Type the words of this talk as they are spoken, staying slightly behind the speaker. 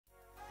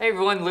Hey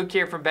everyone, Luke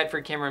here from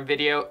Bedford Camera and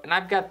Video, and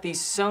I've got the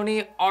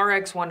Sony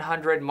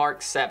RX100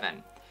 Mark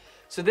 7.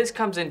 So this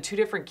comes in two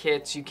different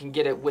kits. You can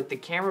get it with the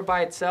camera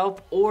by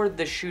itself or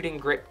the shooting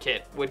grip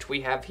kit, which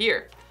we have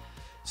here.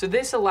 So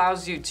this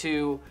allows you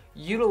to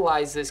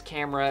utilize this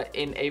camera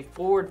in a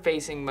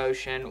forward-facing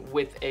motion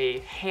with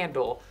a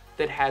handle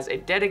that has a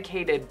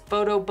dedicated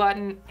photo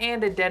button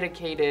and a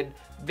dedicated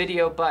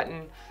video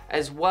button,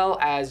 as well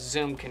as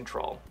zoom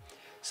control.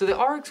 So the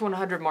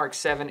RX100 Mark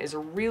 7 is a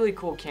really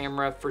cool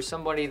camera for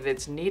somebody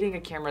that's needing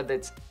a camera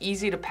that's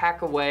easy to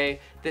pack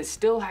away, that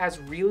still has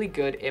really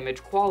good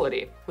image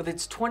quality. With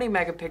its 20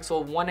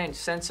 megapixel 1-inch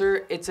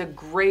sensor, it's a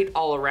great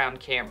all-around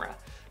camera.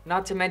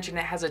 Not to mention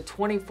it has a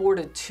 24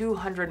 to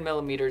 200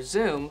 millimeter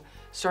zoom,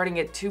 starting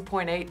at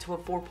 2.8 to a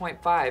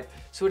 4.5,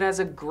 so it has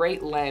a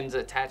great lens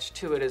attached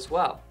to it as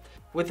well.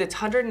 With its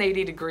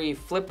 180-degree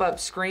flip-up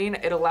screen,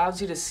 it allows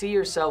you to see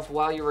yourself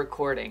while you're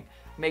recording.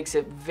 Makes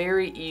it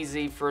very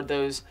easy for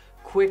those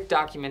quick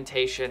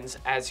documentations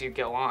as you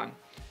go on.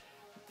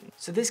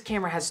 So this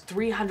camera has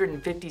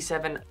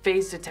 357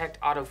 phase detect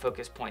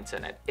autofocus points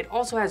in it. It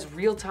also has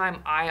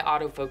real-time eye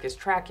autofocus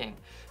tracking.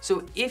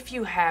 So if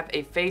you have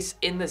a face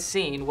in the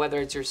scene,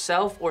 whether it's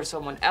yourself or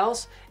someone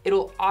else,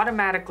 it'll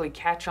automatically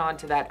catch on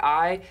to that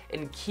eye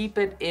and keep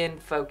it in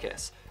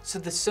focus. So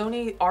the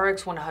Sony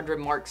RX100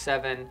 Mark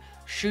 7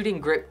 shooting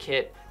grip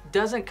kit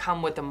doesn't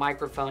come with a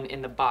microphone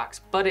in the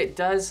box, but it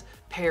does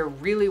pair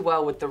really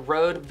well with the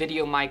Rode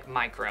VideoMic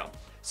Micro.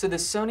 So the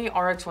Sony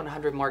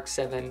RX100 Mark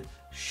 7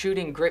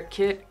 shooting grip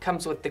kit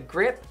comes with the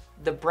grip,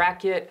 the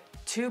bracket,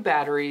 2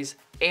 batteries,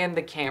 and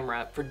the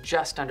camera for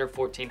just under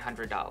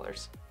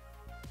 $1,400.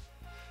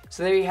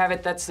 So there you have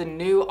it, that's the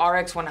new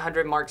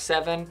RX100 Mark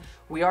 7.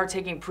 We are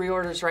taking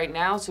pre-orders right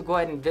now, so go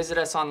ahead and visit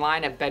us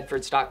online at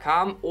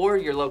bedfords.com or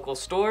your local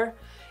store.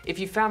 If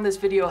you found this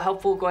video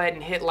helpful, go ahead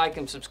and hit like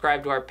and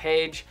subscribe to our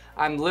page.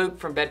 I'm Luke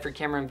from Bedford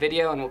Camera and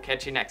Video, and we'll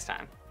catch you next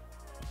time.